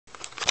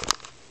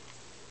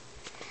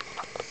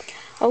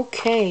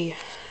Okay,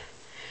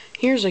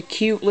 here's a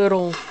cute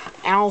little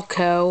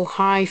Alco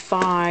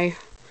hi-fi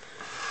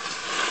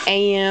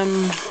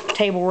AM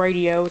table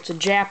radio. It's a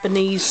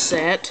Japanese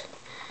set.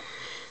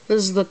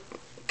 This is the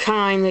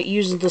kind that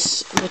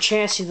uses the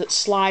chassis that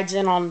slides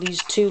in on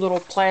these two little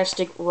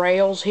plastic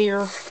rails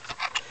here.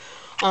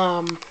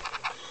 Those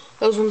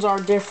ones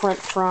are different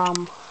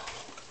from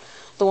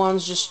the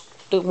ones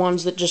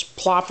that just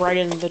plop right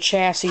into the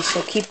chassis,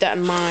 so keep that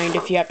in mind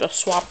if you have to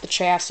swap the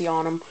chassis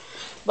on them.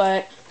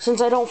 But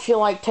since I don't feel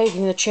like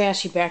taking the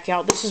chassis back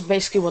out, this is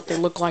basically what they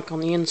look like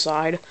on the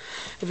inside.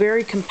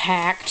 Very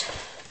compact,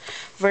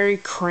 very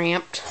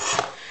cramped,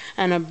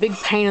 and a big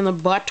pain in the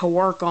butt to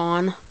work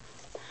on.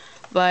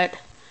 But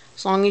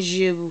as long as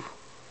you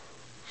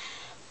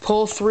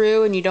pull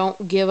through and you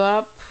don't give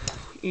up,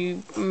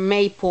 you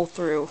may pull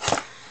through.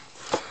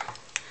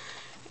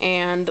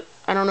 And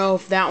I don't know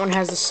if that one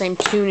has the same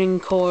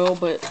tuning coil,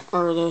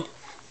 or the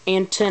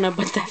antenna,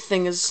 but that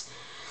thing is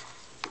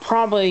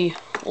probably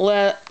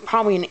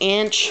an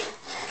inch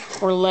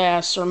or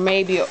less, or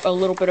maybe a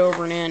little bit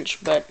over an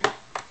inch. But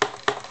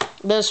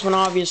this one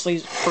obviously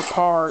is for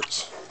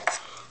parts.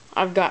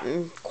 I've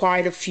gotten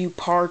quite a few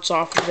parts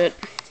off of it.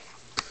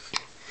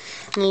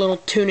 And a little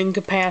tuning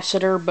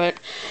capacitor, but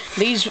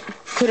these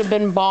could have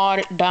been bought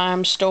at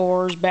dime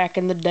stores back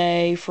in the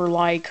day for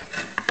like,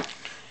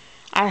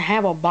 I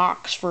have a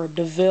box for a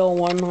DeVille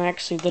one.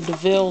 Actually, the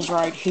DeVille's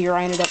right here.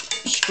 I ended up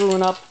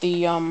screwing up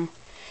the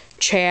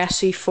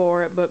chassis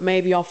for it, but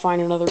maybe I'll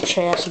find another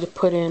chassis to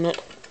put in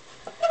it.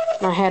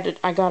 And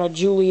I got a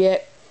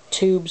Juliet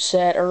tube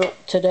set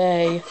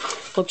today.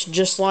 Looks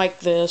just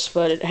like this,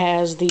 but it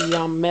has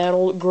the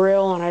metal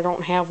grill, and I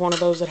don't have one of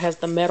those that has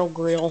the metal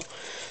grill.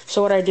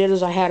 So what I did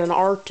is I had an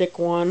Arctic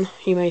one.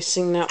 You may have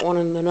seen that one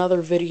in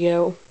another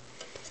video.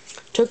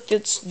 Took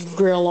its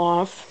grill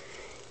off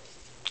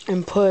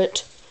and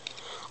put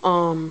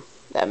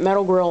that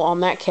metal grill on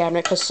that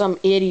cabinet, because some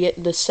idiot,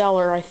 the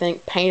seller, I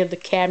think, painted the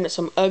cabinet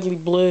some ugly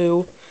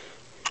blue.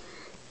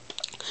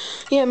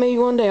 Yeah, maybe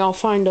one day I'll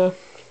find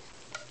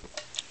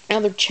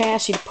another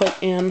chassis to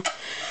put in.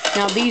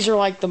 Now these are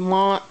like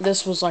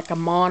this was like a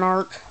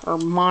Monarch or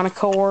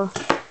Monocore.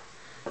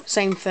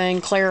 Same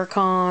thing,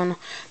 Claricon.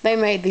 They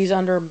made these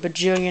under a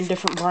bajillion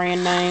different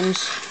brand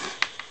names.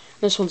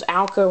 This one's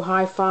Alco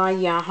Hi-Fi.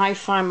 Yeah,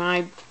 Hi-Fi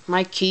my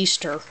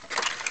keister.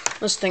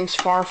 This thing's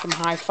far from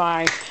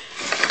hi-fi.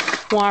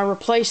 Well, I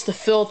replaced the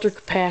filter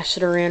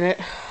capacitor in it.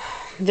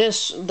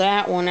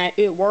 That one,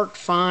 it worked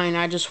fine.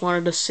 I just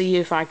wanted to see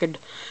if I could,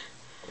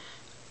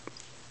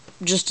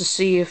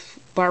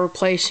 by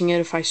replacing it,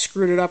 if I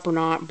screwed it up or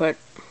not. But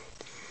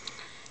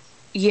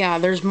yeah,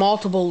 there's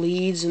multiple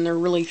leads and they're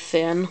really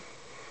thin.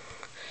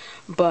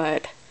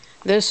 But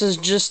this is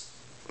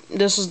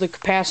the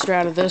capacitor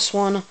out of this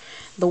one.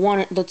 The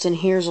one that's in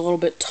here is a little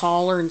bit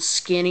taller and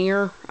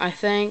skinnier, I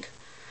think.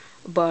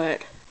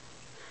 But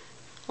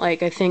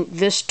like, I think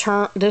this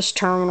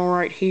terminal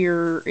right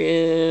here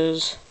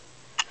is,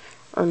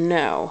 or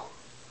no,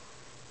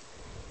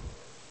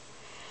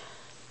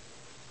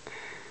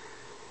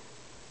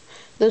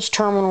 this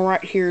terminal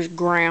right here is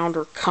ground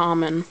or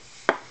common.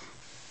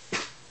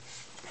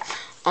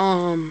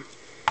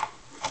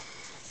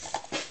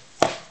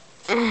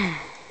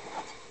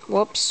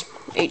 Whoops,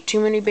 ate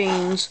too many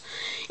beans.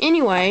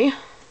 Anyway,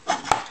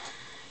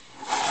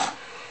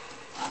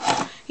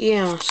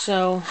 yeah,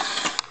 so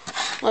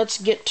let's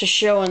get to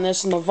showing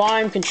this, and the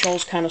volume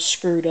control's kind of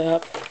screwed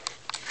up.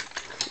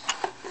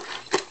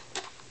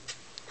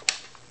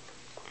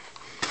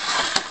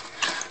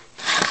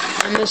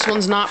 And this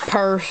one's not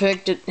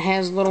perfect. It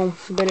has a little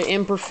bit of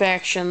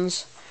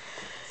imperfections.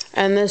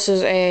 And this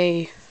is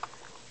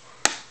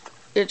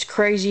it's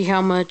crazy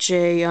how much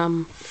a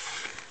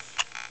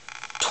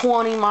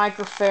 20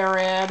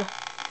 microfarad.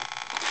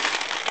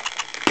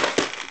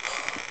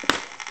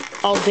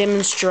 I'll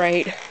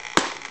demonstrate.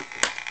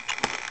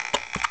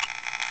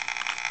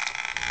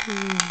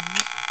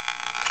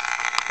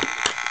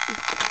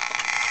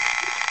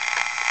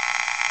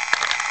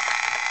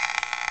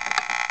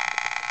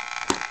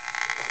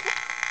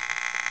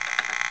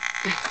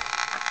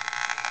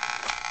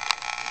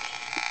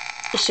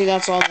 See,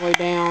 that's all the way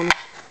down.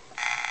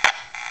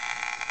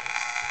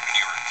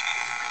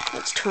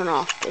 Let's turn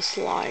off this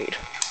light.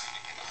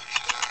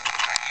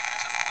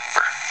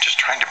 Just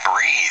trying to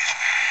breathe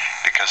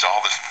because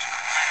all this.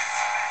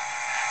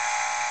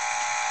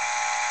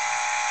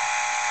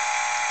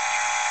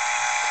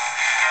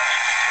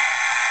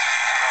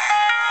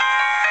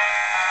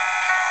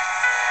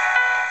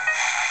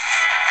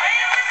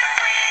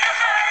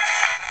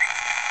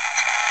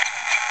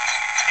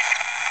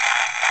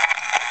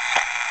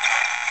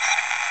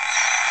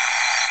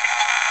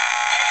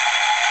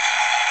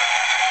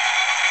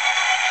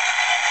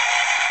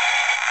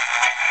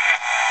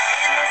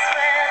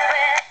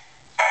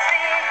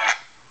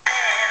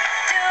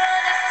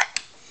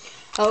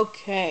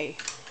 Okay,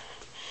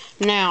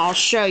 now I'll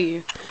show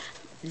you.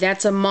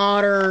 That's a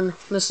modern,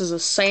 this is a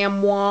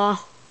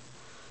Samoa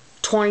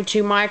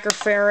 22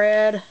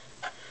 microfarad.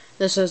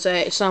 This is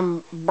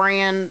some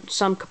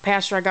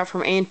capacitor I got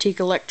from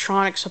Antique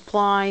Electronic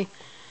Supply.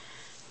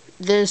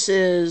 This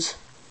is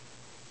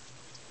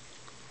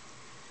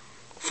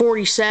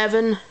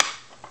 47.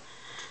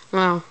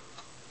 Well,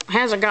 it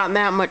hasn't gotten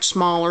that much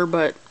smaller,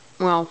 but,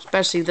 well,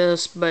 especially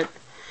this, but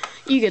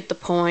you get the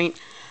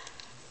point.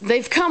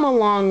 They've come a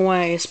long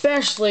way,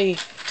 especially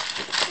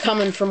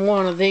coming from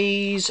one of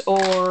these,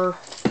 or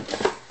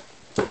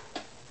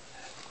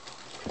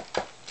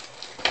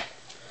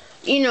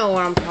you know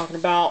what I'm talking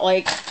about,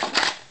 like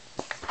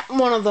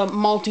one of the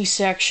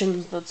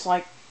multi-sections that's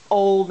like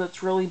old,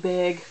 that's really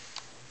big.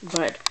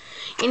 But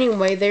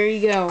anyway, there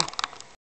you go.